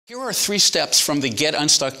Here are 3 steps from the Get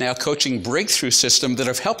Unstuck Now coaching breakthrough system that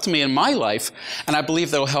have helped me in my life, and I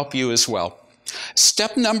believe they'll help you as well.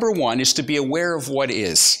 Step number 1 is to be aware of what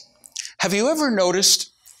is. Have you ever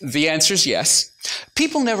noticed? The answer is yes.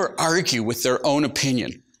 People never argue with their own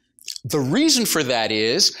opinion. The reason for that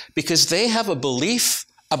is because they have a belief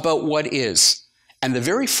about what is. And the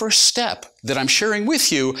very first step that I'm sharing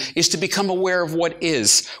with you is to become aware of what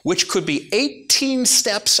is, which could be 18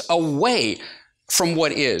 steps away from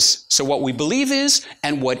what is. So what we believe is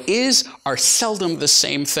and what is are seldom the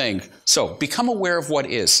same thing. So become aware of what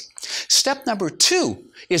is. Step number 2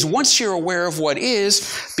 is once you're aware of what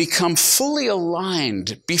is, become fully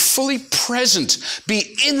aligned, be fully present,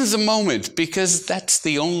 be in the moment, because that's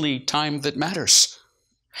the only time that matters.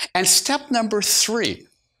 And step number 3,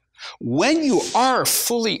 when you are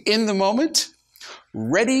fully in the moment,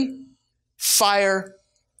 ready, fire,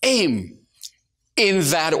 aim, in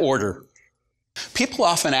that order. People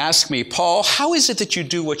often ask me, Paul, how is it that you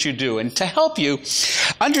do what you do? And to help you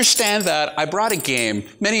understand that, I brought a game.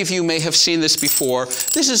 Many of you may have seen this before.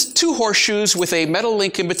 This is 2 horseshoes with a metal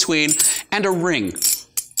link in between and a ring.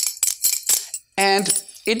 And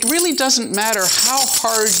it really doesn't matter how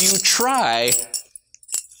hard you try,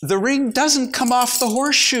 the ring doesn't come off the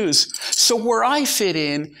horseshoes. So where I fit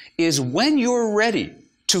in is when you're ready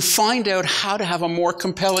to find out how to have a more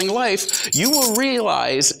compelling life, you will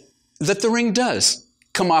realize that the ring does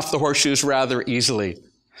come off the horseshoes rather easily.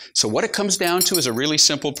 So what it comes down to is a really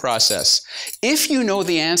simple process. If you know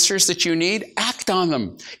the answers that you need, act on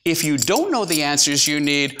them. If you don't know the answers you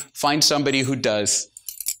need, find somebody who does.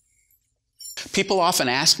 People often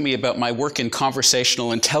ask me about my work in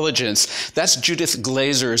conversational intelligence. That's Judith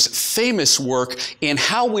Glaser's famous work in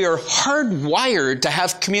how we are hardwired to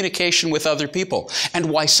have communication with other people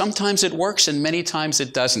and why sometimes it works and many times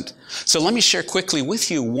it doesn't. So let me share quickly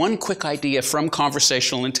with you one quick idea from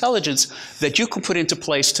conversational intelligence that you can put into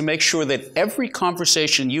place to make sure that every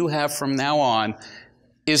conversation you have from now on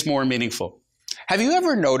is more meaningful. Have you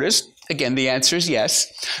ever noticed, again, the answer is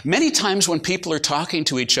yes, many times when people are talking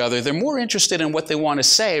to each other, they're more interested in what they want to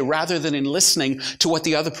say rather than in listening to what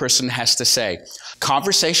the other person has to say.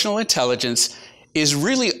 Conversational intelligence is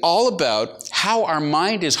really all about how our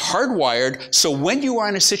mind is hardwired, so when you are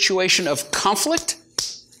in a situation of conflict,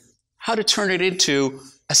 how to turn it into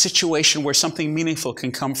a situation where something meaningful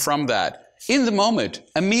can come from that. In the moment,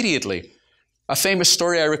 immediately. A famous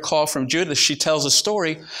story I recall from Judith, she tells a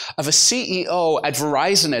story of a CEO at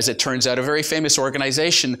Verizon, as it turns out, a very famous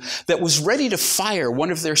organization, that was ready to fire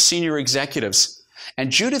one of their senior executives. And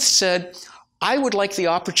Judith said, I would like the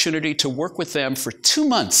opportunity to work with them for 2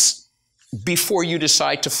 months before you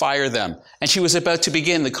decide to fire them. And she was about to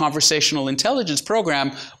begin the conversational intelligence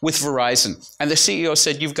program with Verizon. And the CEO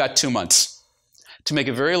said, you've got 2 months. To make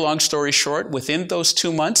a very long story short, within those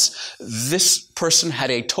 2 months, this person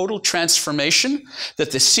had a total transformation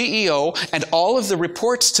that the CEO and all of the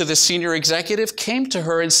reports to the senior executive came to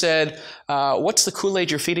her and said, what's the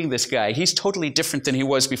Kool-Aid you're feeding this guy? He's totally different than he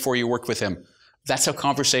was before you worked with him. That's how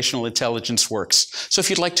conversational intelligence works. So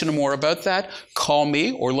if you'd like to know more about that, call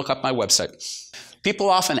me or look up my website. People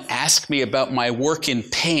often ask me about my work in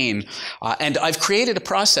pain, and I've created a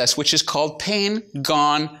process which is called Pain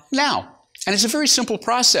Gone Now. And it's a very simple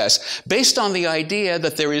process based on the idea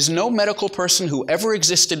that there is no medical person who ever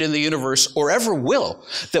existed in the universe or ever will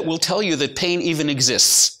that will tell you that pain even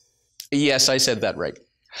exists. Yes, I said that right.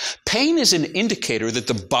 Pain is an indicator that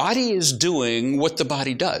the body is doing what the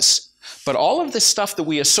body does. But all of the stuff that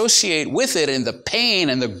we associate with it and the pain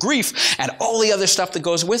and the grief and all the other stuff that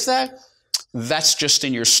goes with that, that's just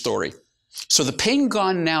in your story. So the Pain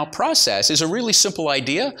Gone Now process is a really simple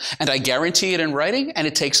idea, and I guarantee it in writing, and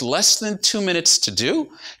it takes less than 2 minutes to do,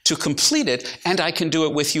 to complete it, and I can do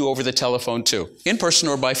it with you over the telephone too, in person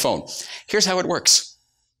or by phone. Here's how it works.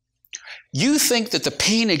 You think that the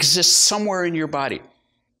pain exists somewhere in your body,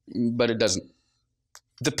 but it doesn't.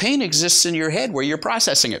 The pain exists in your head where you're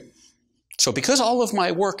processing it. So because all of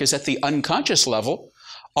my work is at the unconscious level,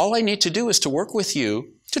 all I need to do is to work with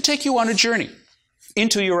you to take you on a journey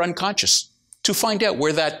into your unconscious to find out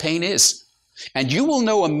where that pain is. And you will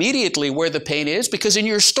know immediately where the pain is because in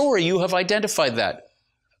your story you have identified that.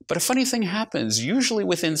 But a funny thing happens, usually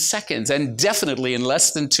within seconds and definitely in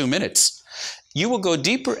less than 2 minutes. You will go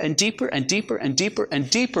deeper and deeper and deeper and deeper and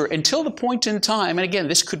deeper until the point in time, and again,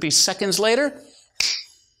 this could be seconds later,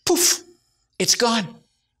 poof, it's gone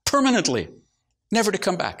permanently, never to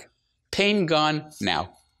come back. Pain gone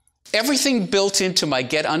now. Everything built into my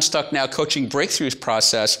Get Unstuck Now coaching breakthroughs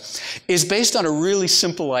process is based on a really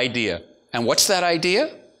simple idea. And what's that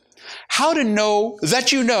idea? How to know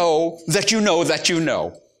that you know that you know that you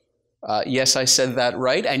know. Yes, I said that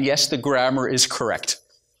right, and yes, the grammar is correct.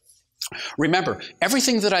 Remember,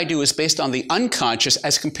 everything that I do is based on the unconscious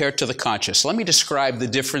as compared to the conscious. Let me describe the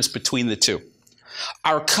difference between the two.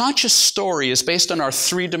 Our conscious story is based on our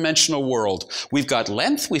three-dimensional world. We've got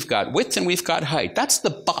length, we've got width, and we've got height. That's the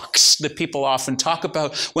box that people often talk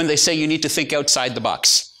about when they say you need to think outside the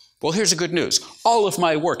box. Well, here's the good news. All of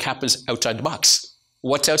my work happens outside the box.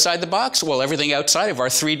 What's outside the box? Well, everything outside of our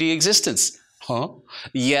 3D existence. Huh?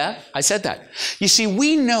 Yeah, I said that. You see,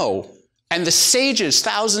 we know, and the sages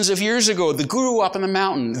thousands of years ago, the guru up in the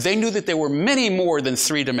mountain, they knew that there were many more than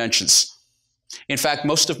 3 dimensions. In fact,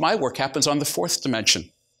 most of my work happens on the 4th dimension.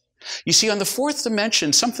 You see, on the 4th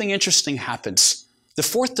dimension, something interesting happens. The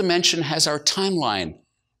 4th dimension has our timeline.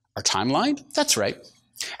 Our timeline? That's right.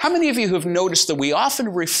 How many of you have noticed that we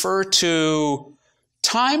often refer to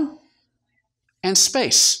time and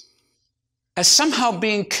space as somehow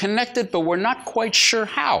being connected, but we're not quite sure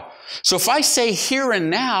how? So if I say here and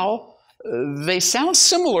now, they sound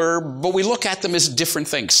similar, but we look at them as different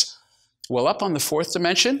things. Well, up on the 4th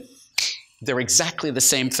dimension, they're exactly the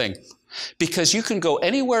same thing. Because you can go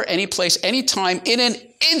anywhere, any place, anytime, in an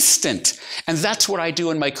instant. And that's what I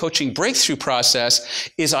do in my coaching breakthrough process,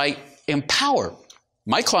 is I empower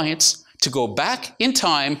my clients to go back in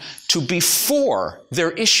time to before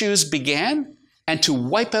their issues began and to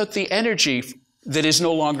wipe out the energy that is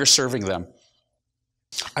no longer serving them.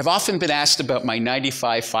 I've often been asked about my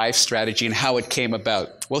 95-5 strategy and how it came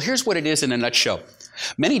about. Well, here's what it is in a nutshell.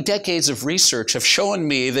 Many decades of research have shown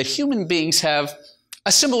me that human beings have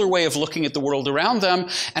a similar way of looking at the world around them,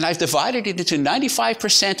 and I've divided it into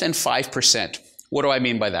 95% and 5%. What do I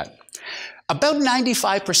mean by that? About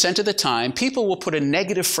 95% of the time, people will put a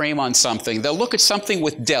negative frame on something. They'll look at something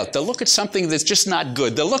with doubt. They'll look at something that's just not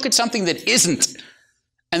good. They'll look at something that isn't.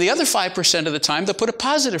 And the other 5% of the time, they'll put a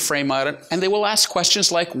positive frame on it, and they will ask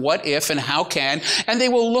questions like what if and how can, and they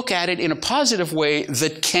will look at it in a positive way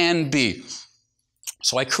that can be.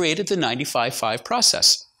 So I created the 95-5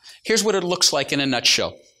 process. Here's what it looks like in a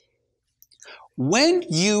nutshell. When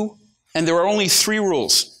you, and there are only 3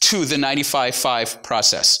 rules to the 95-5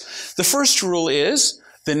 process. The first rule is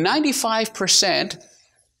the 95%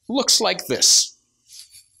 looks like this.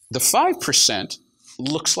 The 5%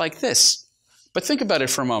 looks like this. But think about it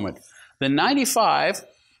for a moment. The 95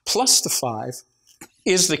 plus the 5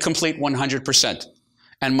 is the complete 100%.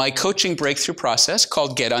 And my coaching breakthrough process,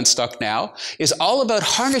 called Get Unstuck Now, is all about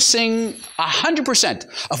harnessing 100%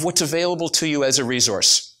 of what's available to you as a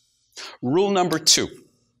resource. Rule number 2.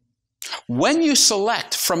 When you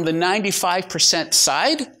select from the 95%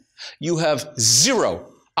 side, you have 0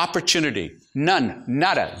 opportunity. None,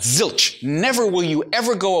 nada, zilch. Never will you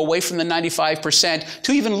ever go away from the 95%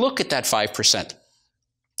 to even look at that 5%.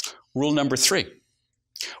 Rule number 3.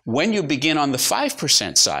 When you begin on the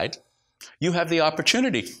 5% side, you have the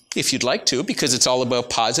opportunity, if you'd like to, because it's all about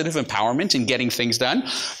positive empowerment and getting things done,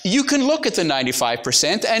 you can look at the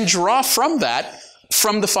 95% and draw from that,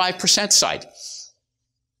 from the 5% side.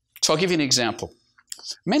 So I'll give you an example.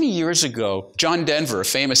 Many years ago, John Denver, a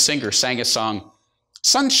famous singer, sang a song,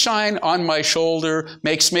 "Sunshine on my shoulder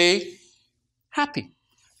makes me happy."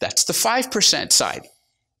 That's the 5% side.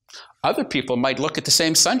 Other people might look at the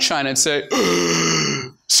same sunshine and say,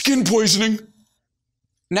 "Skin poisoning."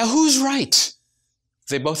 Now, who's right?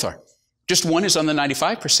 They both are. Just one is on the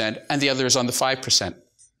 95% and the other is on the 5%.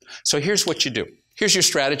 So here's what you do. Here's your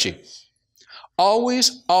strategy.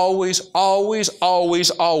 Always, always, always,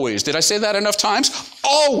 always, always. Did I say that enough times?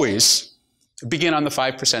 Always begin on the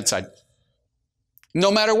 5% side. No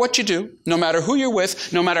matter what you do, no matter who you're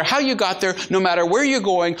with, no matter how you got there, no matter where you're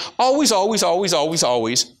going, always, always, always, always,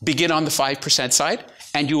 always begin on the 5% side,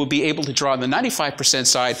 and you will be able to draw on the 95%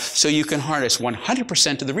 side so you can harness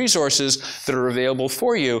 100% of the resources that are available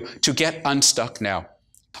for you to get unstuck now.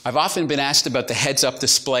 I've often been asked about the heads-up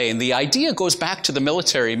display, and the idea goes back to the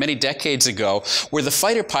military many decades ago, where the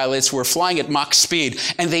fighter pilots were flying at Mach speed,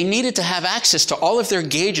 and they needed to have access to all of their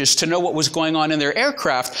gauges to know what was going on in their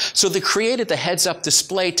aircraft, so they created the heads-up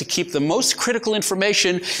display to keep the most critical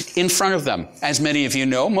information in front of them. As many of you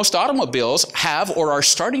know, most automobiles have or are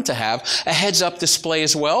starting to have a heads-up display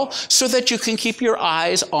as well, so that you can keep your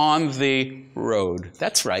eyes on the road.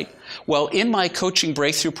 That's right. Well, in my coaching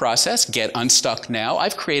breakthrough process, Get Unstuck Now,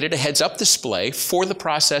 I've created a heads-up display for the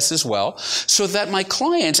process as well, so that my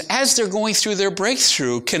clients, as they're going through their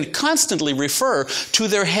breakthrough, can constantly refer to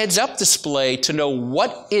their heads-up display to know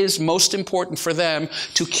what is most important for them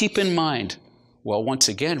to keep in mind. Well, once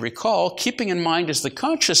again, recall, keeping in mind is the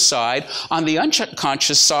conscious side. On the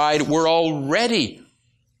unconscious side, we're already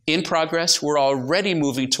In progress, we're already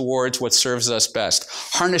moving towards what serves us best.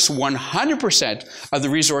 Harness 100% of the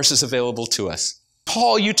resources available to us.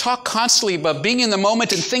 Paul, you talk constantly about being in the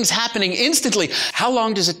moment and things happening instantly. How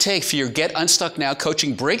long does it take for your Get Unstuck Now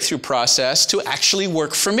coaching breakthrough process to actually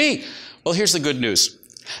work for me? Well, here's the good news.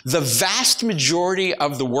 The vast majority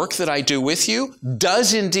of the work that I do with you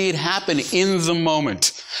does indeed happen in the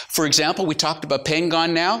moment. For example, we talked about Pain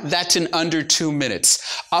Gone Now. That's in under 2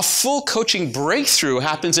 minutes. A full coaching breakthrough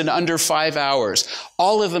happens in under 5 hours.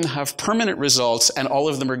 All of them have permanent results, and all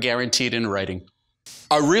of them are guaranteed in writing.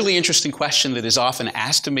 A really interesting question that is often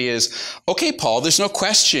asked to me is, okay, Paul, there's no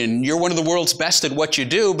question you're one of the world's best at what you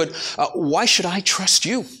do, but why should I trust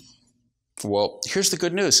you? Well, here's the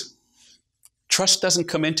good news. Trust doesn't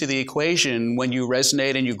come into the equation when you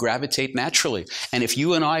resonate and you gravitate naturally. And if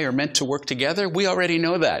you and I are meant to work together, we already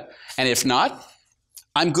know that. And if not,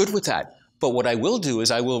 I'm good with that. But what I will do is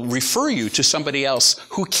I will refer you to somebody else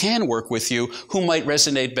who can work with you, who might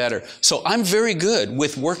resonate better. So I'm very good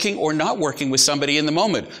with working or not working with somebody in the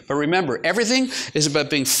moment. But remember, everything is about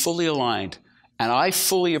being fully aligned. And I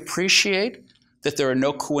fully appreciate that there are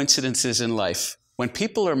no coincidences in life. When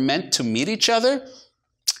people are meant to meet each other,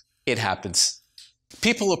 it happens.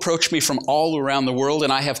 People approach me from all around the world,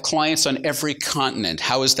 and I have clients on every continent.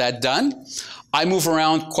 How is that done? I move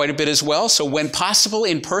around quite a bit as well, so when possible,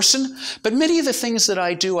 in person. But many of the things that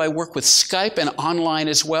I do, I work with Skype and online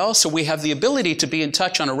as well, so we have the ability to be in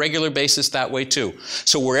touch on a regular basis that way too.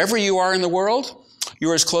 So wherever you are in the world,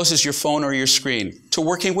 you're as close as your phone or your screen to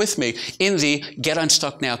working with me in the Get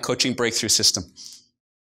Unstuck Now coaching breakthrough system.